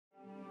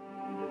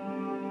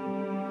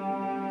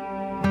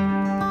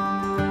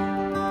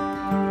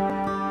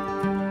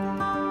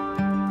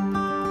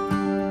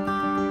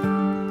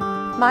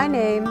My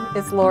name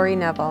is Laurie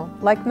Nevill.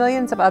 Like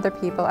millions of other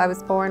people, I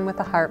was born with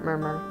a heart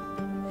murmur.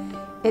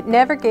 It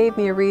never gave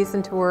me a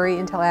reason to worry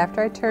until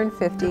after I turned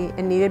 50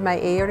 and needed my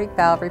aortic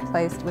valve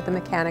replaced with a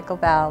mechanical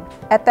valve.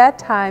 At that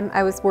time,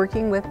 I was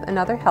working with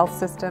another health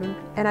system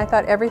and I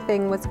thought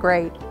everything was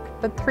great.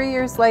 But 3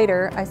 years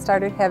later, I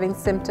started having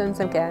symptoms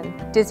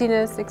again: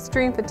 dizziness,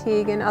 extreme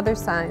fatigue, and other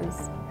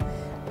signs.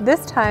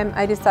 This time,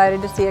 I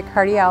decided to see a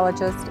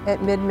cardiologist at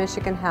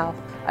MidMichigan Health.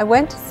 I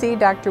went to see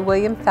Dr.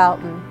 William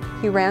Felton.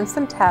 He ran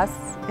some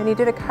tests and he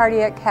did a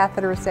cardiac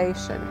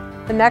catheterization.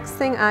 The next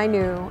thing I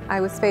knew, I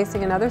was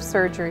facing another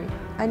surgery.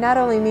 I not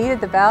only needed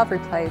the valve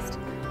replaced,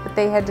 but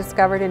they had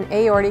discovered an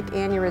aortic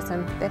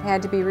aneurysm that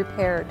had to be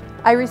repaired.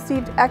 I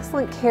received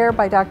excellent care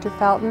by Dr.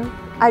 Felton.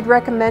 I'd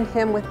recommend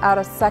him without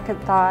a second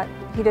thought.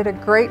 He did a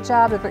great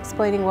job of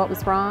explaining what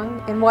was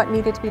wrong and what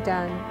needed to be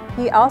done.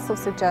 He also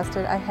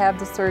suggested I have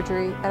the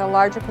surgery at a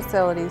larger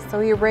facility, so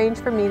he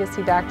arranged for me to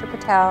see Dr.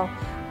 Patel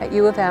at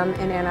U of M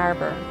in Ann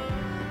Arbor.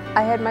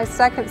 I had my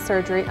second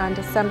surgery on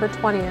December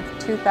 20th,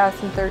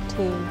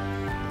 2013.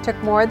 It took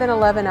more than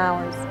 11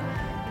 hours.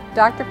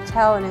 Dr.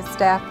 Patel and his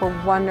staff were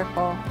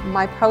wonderful.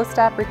 My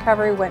post-op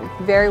recovery went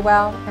very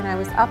well, and I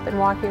was up and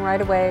walking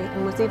right away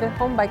and was even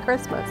home by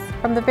Christmas.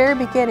 From the very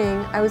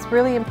beginning, I was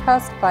really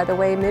impressed by the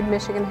way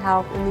MidMichigan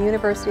Health and the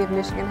University of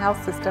Michigan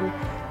Health System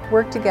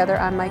worked together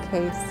on my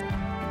case.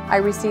 I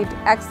received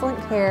excellent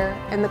care,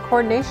 and the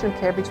coordination of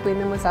care between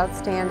them was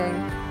outstanding.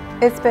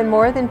 It's been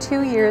more than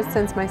 2 years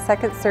since my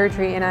second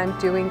surgery, and I'm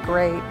doing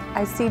great.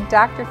 I see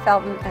Dr.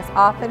 Felton as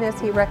often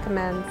as he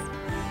recommends.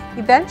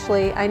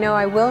 Eventually, I know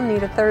I will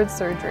need a third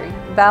surgery.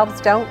 Valves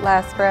don't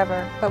last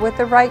forever, but with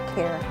the right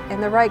care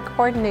and the right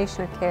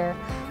coordination of care,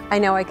 I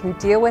know I can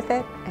deal with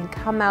it and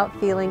come out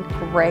feeling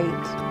great.